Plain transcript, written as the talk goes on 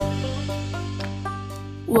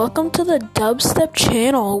Welcome to the Dubstep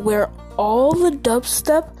channel where all the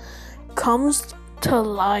dubstep comes to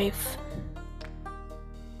life.